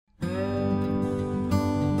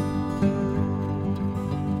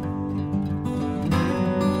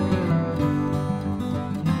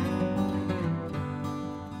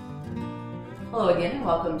again, and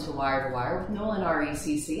welcome to Wire to Wire with Nolan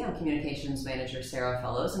RECC. I'm Communications Manager Sarah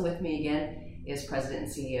Fellows, and with me again is President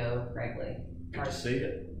and CEO Greg Lee. Good to see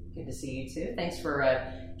you. Good to see you too. Thanks for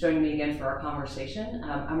joining me again for our conversation.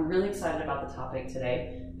 I'm really excited about the topic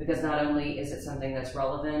today because not only is it something that's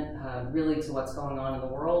relevant really to what's going on in the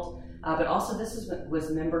world, but also this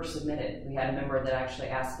was member submitted. We had a member that actually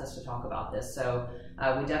asked us to talk about this, so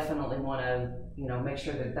we definitely want to make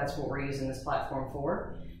sure that that's what we're using this platform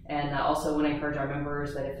for. And I also want to encourage our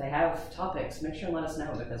members that if they have topics, make sure and let us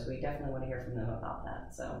know because we definitely want to hear from them about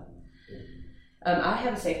that. So I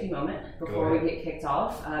have a safety moment before we get kicked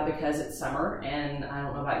off because it's summer, and I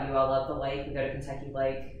don't know about you, I love the lake. We go to Kentucky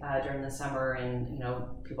Lake during the summer, and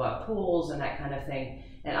people have pools and that kind of thing.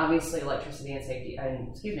 And obviously electricity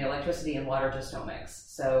and water just don't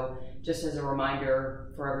mix. So just as a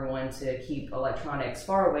reminder for everyone to keep electronics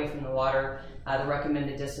far away from the water, the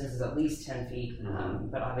recommended distance is at least 10 feet,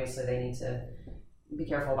 but obviously they need to be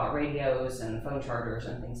careful about radios and phone chargers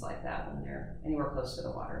and things like that when they're anywhere close to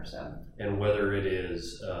the water. So, and whether it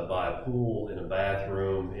is by a pool, in a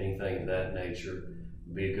bathroom, anything of that nature,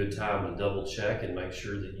 it'd be a good time to double check and make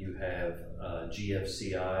sure that you have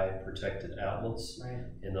GFCI protected outlets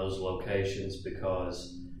in those locations,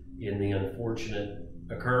 because in the unfortunate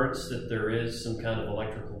occurrence that there is some kind of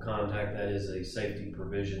electrical contact, that is a safety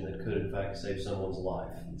provision that could in fact save someone's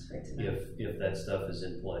life. That's great to know. If that stuff is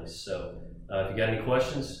in place. So if you got any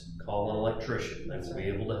questions, call an electrician. They will be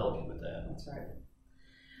able to help you with that. That's right.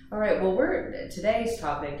 All right. Well, today's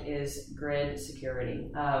topic is grid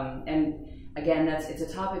security, and again, it's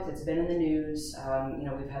a topic that's been in the news.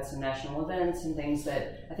 We've had some national events and things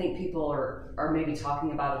that I think people are maybe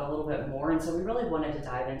talking about it a little bit more, and so we really wanted to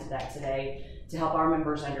dive into that today to help our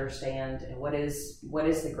members understand what is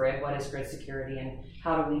the grid, what is grid security, and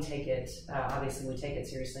how do we take it. Obviously, we take it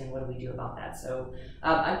seriously, and what do we do about that? So,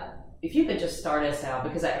 if you could just start us out,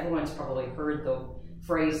 because everyone's probably heard the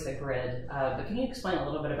phrase the grid, but can you explain a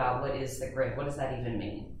little bit about what is the grid? What does that even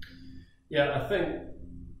mean? Yeah, I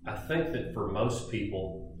think that for most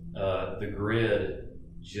people, the grid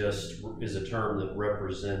just is a term that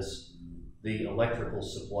represents the electrical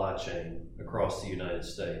supply chain across the United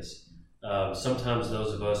States. Sometimes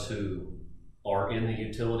those of us who are in the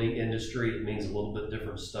utility industry, it means a little bit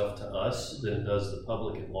different stuff to us than it does the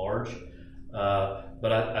public at large.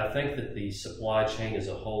 But I think that the supply chain as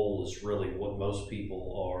a whole is really what most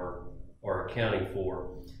people are accounting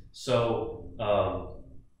for. So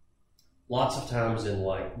lots of times in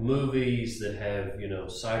like movies that have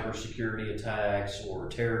cybersecurity attacks or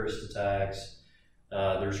terrorist attacks,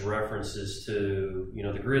 there's references to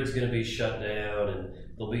the grid's going to be shut down, and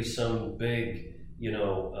there'll be some big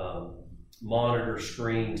monitor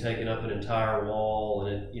screen taking up an entire wall,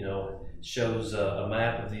 and it shows a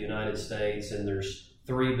map of the United States, and there's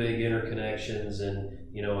 3 big interconnections, and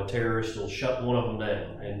a terrorist will shut one of them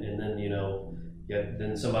down, and then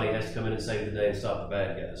then somebody has to come in and save the day and stop the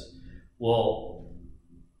bad guys. Well,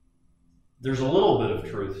 there's a little bit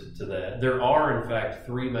of truth to that. There are in fact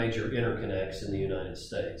 3 major interconnects in the United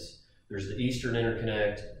States. There's the Eastern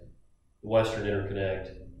Interconnect, the Western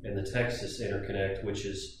Interconnect, and the Texas Interconnect, which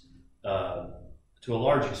is to a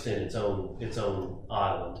large extent its own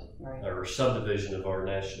island or subdivision of our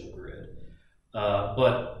national grid.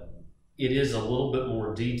 But it is a little bit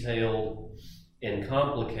more detailed and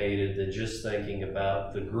complicated than just thinking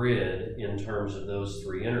about the grid in terms of those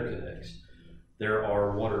 3 interconnects. There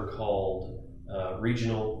are what are called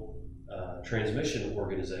regional transmission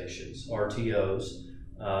organizations, RTOs,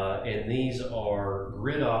 and these are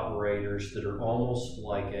grid operators that are almost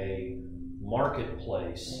like a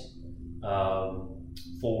marketplace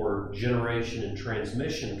for generation and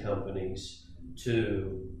transmission companies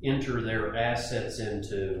to enter their assets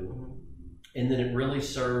into, and then it really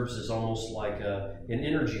serves as almost like an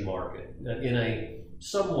energy market in a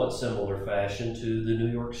somewhat similar fashion to the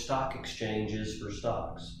New York Stock Exchanges for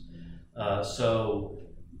stocks. So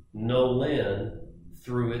Nolin,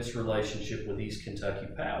 through its relationship with East Kentucky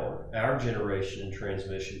Power, our generation and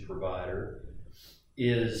transmission provider,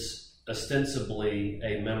 is ostensibly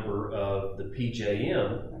a member of the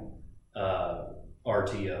PJM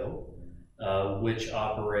RTO, which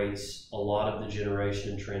operates a lot of the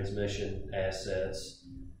generation and transmission assets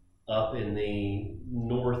up in the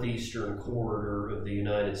northeastern corridor of the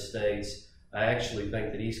United States. I actually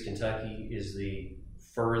think that East Kentucky is the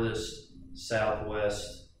furthest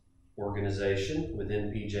southwest organization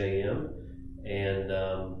within PJM, and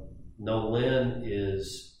Nolin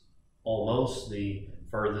is almost the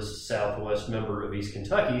furthest southwest member of East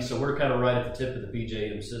Kentucky, so we're kind of right at the tip of the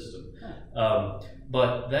PJM system.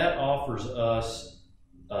 But that offers us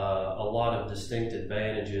a lot of distinct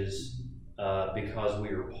advantages because we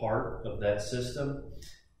are part of that system.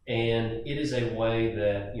 And it is a way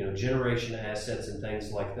that, generation assets and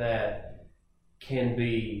things like that can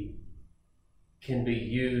be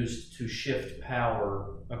used to shift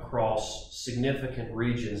power across significant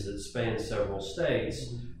regions that span several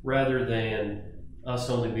states, rather than us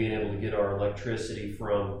only being able to get our electricity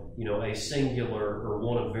from, a singular or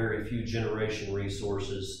one of very few generation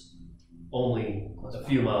resources only a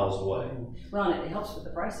few miles away. Well, and it helps with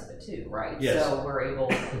the price of it too, right? Yes. So we're able,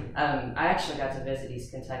 I actually got to visit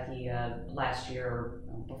East Kentucky last year,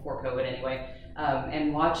 before COVID anyway,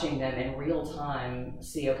 and watching them in real time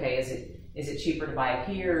see, okay, is it cheaper to buy it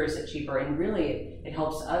here? Is it cheaper? And really, it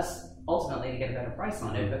helps us ultimately to get a better price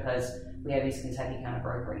on it, because we have East Kentucky kind of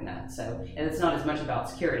brokering that. So, and it's not as much about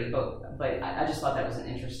security, but I just thought that was an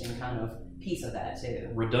interesting kind of piece of that too.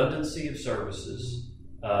 Redundancy of services.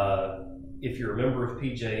 If you're a member of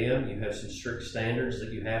PJM, you have some strict standards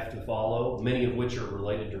that you have to follow, many of which are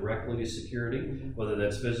related directly to security, whether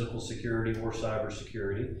that's physical security or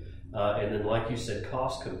cybersecurity. And then, like you said,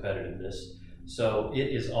 cost competitiveness. So it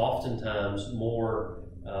is oftentimes more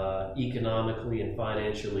economically and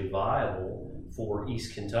financially viable for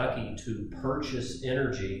East Kentucky to purchase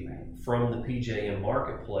energy from the PJM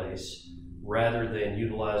marketplace rather than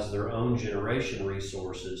utilize their own generation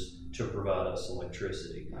resources to provide us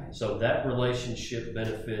electricity. Right. So that relationship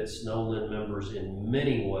benefits NOLIN members in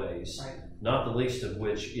many ways, not the least of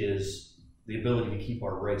which is the ability to keep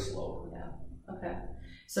our rates lower. Yeah. Okay.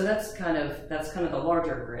 So that's kind of the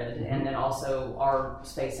larger grid, and then also our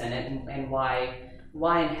space in it, and why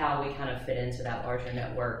and how we kind of fit into that larger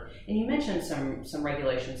network. And you mentioned some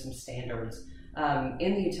regulations, some standards.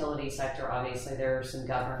 In the utility sector, obviously there are some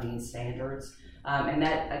governing standards, and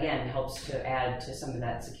that again helps to add to some of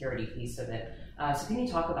that security piece of it. So can you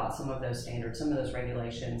talk about some of those standards, some of those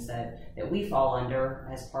regulations that we fall under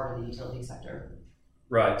as part of the utility sector?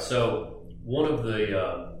 Right. So one of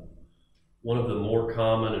the more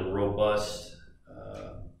common and robust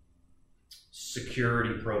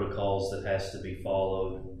security protocols that has to be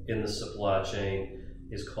followed in the supply chain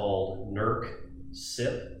is called NERC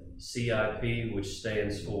CIP, CIP, which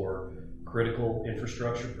stands for Critical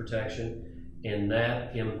Infrastructure Protection, and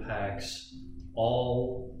that impacts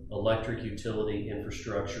all electric utility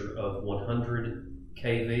infrastructure of 100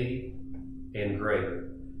 kV and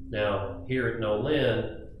greater. Now, here at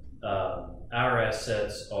NOLIN, our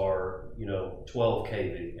assets are 12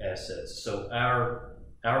 kV assets. So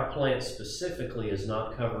our plant specifically is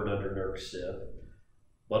not covered under NERC CIP,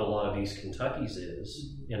 but a lot of East Kentucky's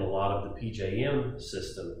is, and a lot of the PJM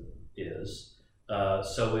system is.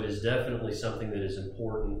 So it is definitely something that is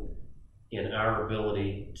important in our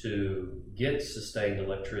ability to get sustained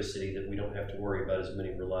electricity, that we don't have to worry about as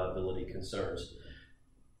many reliability concerns.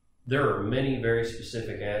 There are many very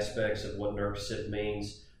specific aspects of what NERC CIP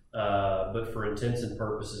means. But for intents and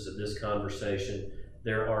purposes of this conversation,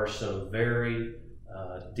 there are some very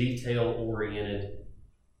detail-oriented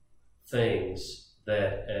things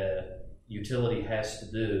that a utility has to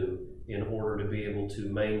do in order to be able to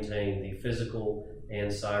maintain the physical and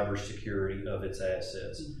cyber security of its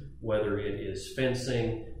assets, whether it is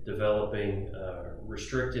fencing, developing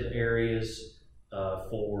restricted areas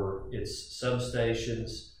for its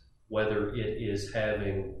substations, whether it is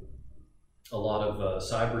having a lot of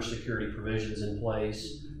cybersecurity provisions in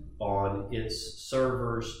place on its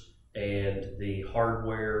servers and the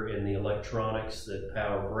hardware and the electronics that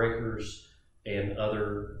power breakers and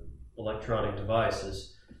other electronic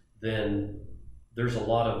devices, then there's a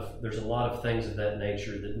lot of things of that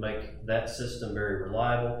nature that make that system very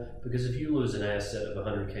reliable. Because if you lose an asset of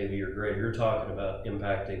 100 kV or greater, you're talking about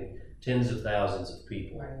impacting tens of thousands of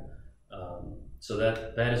people. Right. So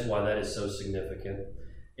that is why that is so significant.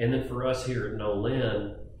 And then for us here at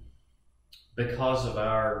NOLIN, because of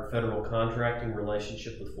our federal contracting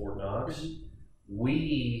relationship with Fort Knox,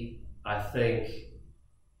 we, I think,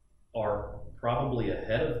 are probably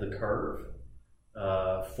ahead of the curve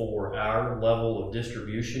for our level of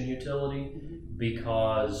distribution utility,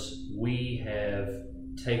 because we have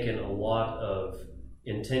taken a lot of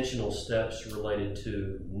intentional steps related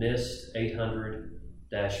to NIST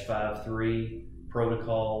 800-53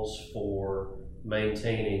 protocols for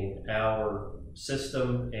maintaining our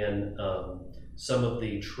system, and some of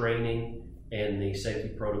the training and the safety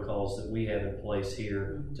protocols that we have in place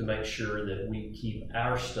here to make sure that we keep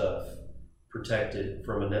our stuff protected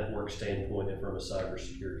from a network standpoint and from a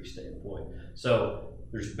cybersecurity standpoint. So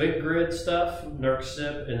there's big grid stuff, NERC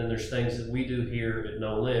CIP, and then there's things that we do here at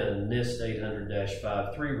NOLIN, NIST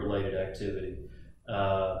 800-53 related activity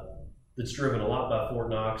that's driven a lot by Fort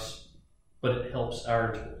Knox, but it helps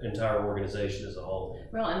our entire organization as a whole.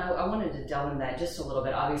 Well, and I wanted to delve into that just a little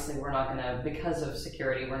bit. Obviously, we're not going to, because of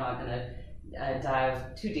security, we're not going to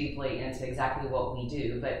dive too deeply into exactly what we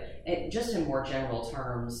do, but just in more general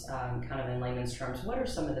terms, kind of in layman's terms, what are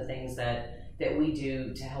some of the things that we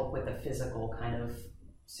do to help with the physical kind of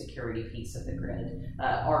security piece of the grid,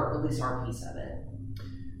 or at least our piece of it?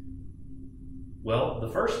 Well, the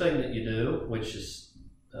first thing that you do, which is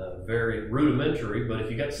very rudimentary, but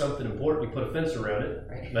if you got something important, you put a fence around it,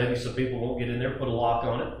 right, maybe so people won't get in there, put a lock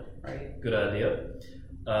on it. Right. Good idea.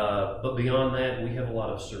 But beyond that, we have a lot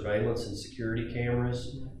of surveillance and security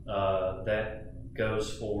cameras. That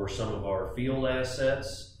goes for some of our field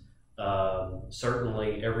assets.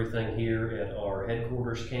 Certainly everything here at our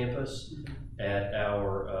headquarters campus, at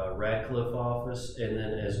our Radcliffe office, and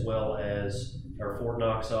then as well as our Fort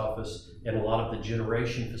Knox office, and a lot of the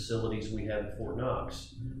generation facilities we have at Fort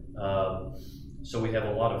Knox. So we have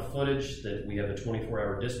a lot of footage that we have a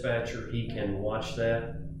 24-hour dispatcher. He can watch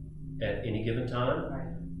that at any given time. Right.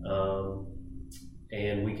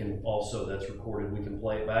 And we can also, that's recorded, we can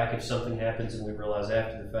play it back if something happens and we realize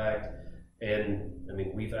after the fact. And I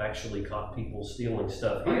mean, we've actually caught people stealing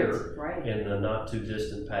stuff here Right. in the not too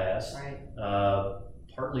distant past, Right.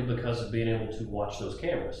 Partly because of being able to watch those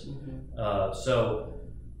cameras. Mm-hmm. So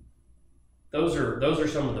those are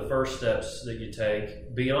some of the first steps that you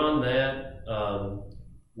take. Beyond that,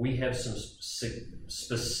 we have some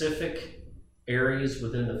specific areas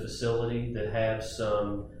within the facility that have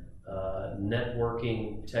some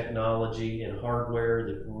networking technology and hardware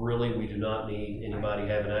that really we do not need anybody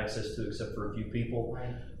having access to except for a few people.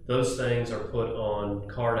 Right. Those things are put on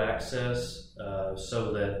card access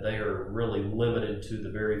so that they are really limited to the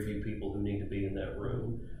very few people who need to be in that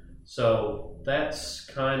room. So that's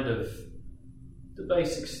kind of the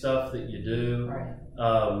basic stuff that you do. Right.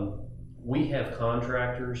 We have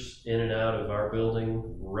contractors in and out of our building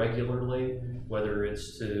regularly, whether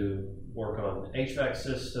it's to work on the HVAC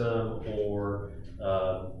system or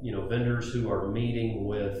vendors who are meeting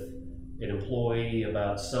with an employee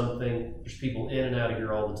about something. There's people in and out of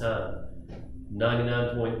here all the time.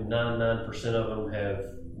 99.99% of them have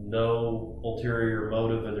no ulterior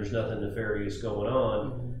motive and there's nothing nefarious going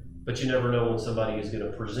on. Mm-hmm. But you never know when somebody is going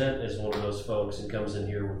to present as one of those folks and comes in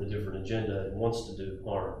here with a different agenda and wants to do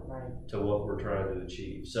harm Right. to what we're trying to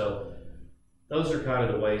achieve. So those are kind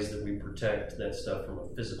of the ways that we protect that stuff from a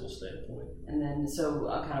physical standpoint. And then, so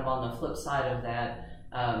kind of on the flip side of that,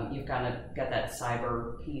 you've kind of got that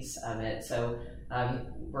cyber piece of it. So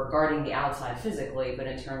regarding the outside physically, but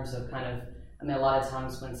in terms of kind of, I mean, a lot of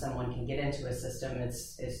times when someone can get into a system,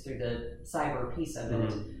 it's through the cyber piece of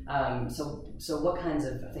it. Mm-hmm. So what kinds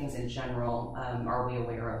of things in general are we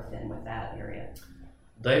aware of then with that area?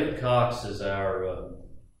 David Cox is our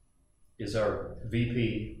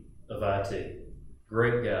VP of IT.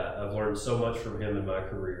 Great guy. I've learned so much from him in my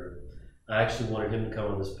career. I actually wanted him to come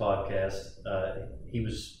on this podcast. He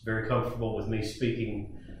was very comfortable with me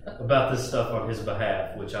speaking about this stuff on his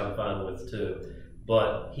behalf, which I'm fine with too.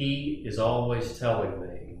 But he is always telling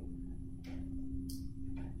me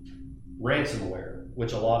ransomware,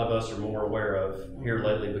 which a lot of us are more aware of here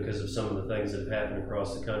lately because of some of the things that have happened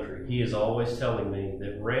across the country. He is always telling me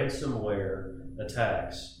that ransomware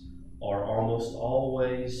attacks are almost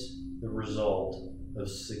always the result of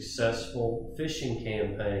successful phishing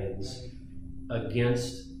campaigns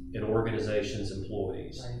against an organization's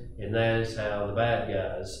employees. Right. And that is how the bad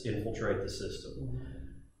guys infiltrate the system. Mm-hmm.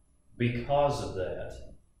 Because of that,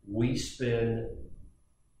 we spend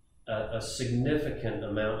a significant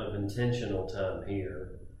amount of intentional time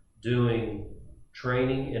here doing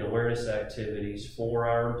training and awareness activities for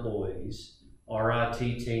our employees. Our IT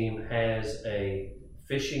team has a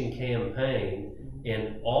phishing campaign,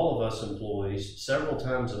 and all of us employees, several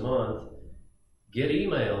times a month, get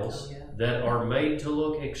emails that are made to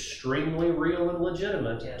look extremely real and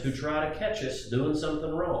legitimate to try to catch us doing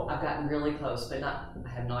something wrong. I've gotten really close, but I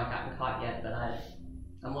have not gotten caught yet, but I'm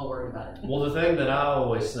a little worried about it. Well, the thing that I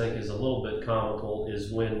always think is a little bit comical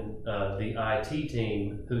is when the IT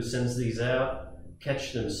team who sends these out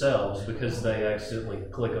catch themselves because they accidentally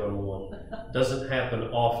click on one. Doesn't happen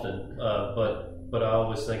often, but I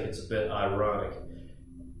always think it's a bit ironic.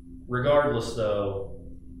 Regardless, though,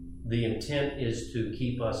 the intent is to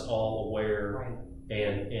keep us all aware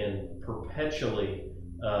and perpetually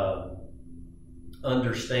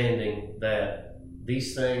understanding that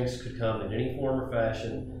these things could come in any form or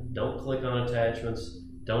fashion. Don't click on attachments.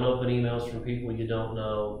 Don't open emails from people you don't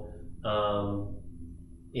know.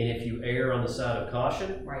 And if you err on the side of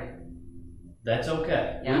caution, that's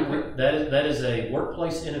okay. Yeah, That is a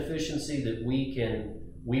workplace inefficiency that we can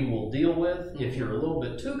we will deal with. If you're a little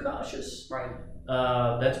bit too cautious, Right.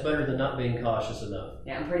 That's better than not being cautious enough.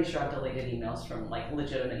 Yeah, I'm pretty sure I've deleted emails from, like,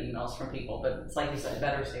 legitimate emails from people, but it's like you said,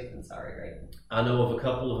 better safe than sorry, right? I know of a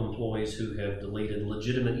couple of employees who have deleted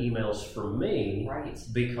legitimate emails from me Right.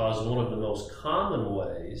 because one of the most common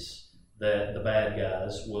ways that the bad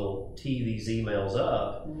guys will tee these emails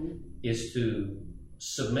up is to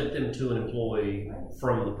submit them to an employee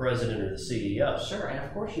from the president or the CEO. Sure, and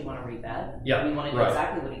of course you want to read that. Yeah, you want to do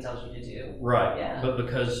exactly what he tells you to do. Right. Yeah. But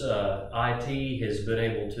because IT has been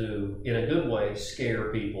able to, in a good way,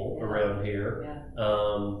 scare people around here,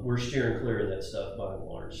 we're steering clear of that stuff by and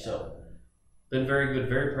large. Yeah. So, been very good.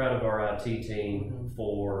 Very proud of our IT team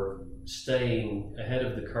for staying ahead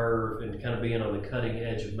of the curve and kind of being on the cutting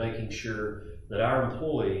edge of making sure that our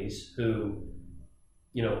employees who,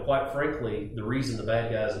 you know, quite frankly, the reason the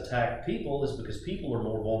bad guys attack people is because people are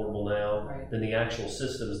more vulnerable now than the actual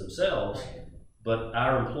systems themselves. Right. But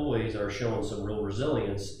our employees are showing some real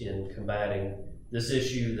resilience in combating this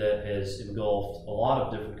issue that has engulfed a lot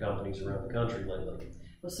of different companies around the country lately.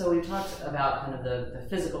 Well, so we've talked about kind of the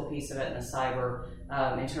physical piece of it and the cyber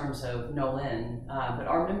in terms of Nolan, but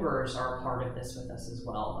our members are a part of this with us as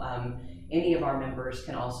well. Any of our members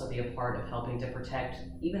can also be a part of helping to protect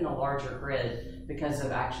even the larger grid because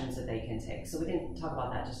of actions that they can take. So we can talk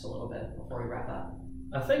about that just a little bit before we wrap up.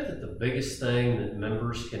 I think that the biggest thing that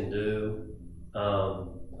members can do,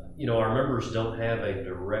 you know, our members don't have a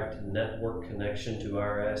direct network connection to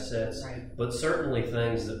our assets, but certainly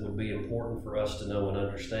things that would be important for us to know and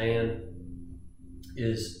understand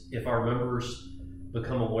is if our members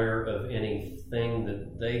become aware of anything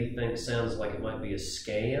that they think sounds like it might be a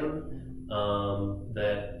scam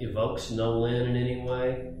that evokes Nolan in any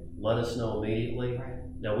way, let us know immediately.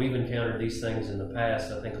 Now, we've encountered these things in the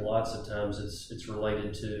past. I think lots of times it's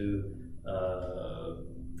related to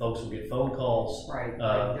folks will get phone calls, like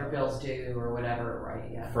their bills due or whatever,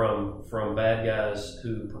 from bad guys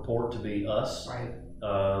who purport to be us,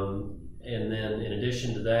 and then in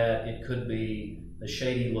addition to that, it could be a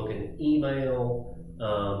shady looking email,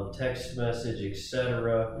 text message,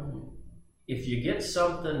 etc. If you get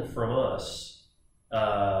something from us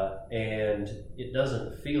and it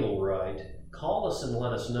doesn't feel right, call us and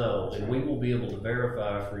let us know, and we will be able to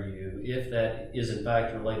verify for you if that is in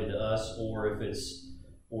fact related to us or if it's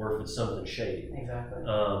something shady. Exactly.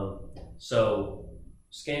 So,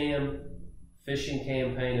 scam, phishing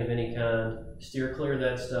campaign of any kind, steer clear of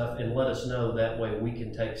that stuff and let us know. That way we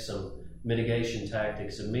can take some mitigation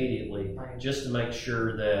tactics immediately just to make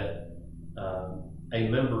sure that a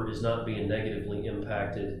member is not being negatively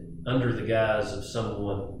impacted under the guise of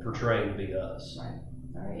someone portraying to be us.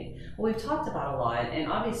 All right. Well, we've talked about a lot, and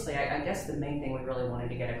obviously I guess the main thing we really wanted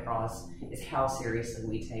to get across is how seriously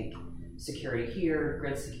we take security here,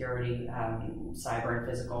 grid security, cyber and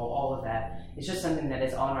physical, all of that. It's just something that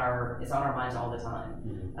is on our minds all the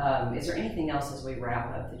time. Is there anything else as we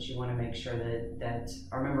wrap up that you want to make sure that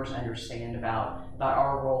our members understand about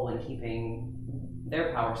our role in keeping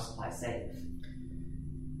their power supply safe?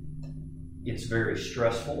 It's very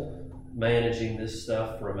stressful managing this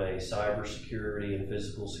stuff from a cybersecurity and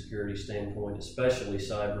physical security standpoint, especially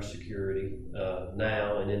cybersecurity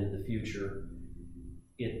now and into the future.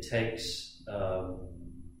 It takes a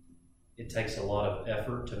lot of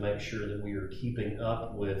effort to make sure that we are keeping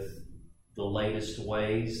up with the latest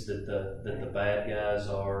ways that the bad guys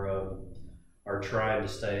are trying to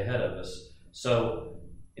stay ahead of us. So,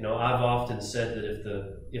 you know, I've often said that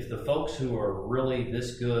if the folks who are really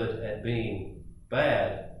this good at being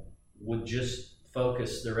bad would just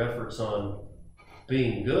focus their efforts on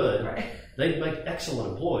being good, they'd make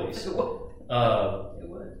excellent employees. It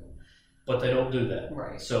would. But they don't do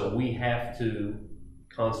that. So we have to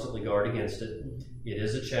constantly guard against it. It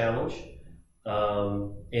is a challenge,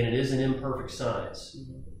 and it is an imperfect science.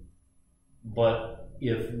 But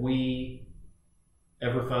if we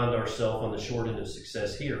ever find ourselves on the short end of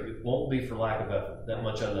success here, it won't be for lack of effort. That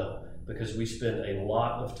much I know, because we spend a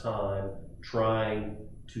lot of time trying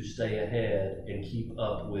to stay ahead and keep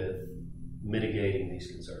up with mitigating these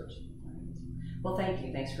concerns. Well, thank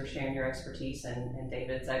you. Thanks for sharing your expertise and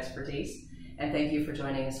David's expertise. And thank you for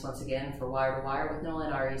joining us once again for Wire to Wire with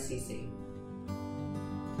Nolan RECC.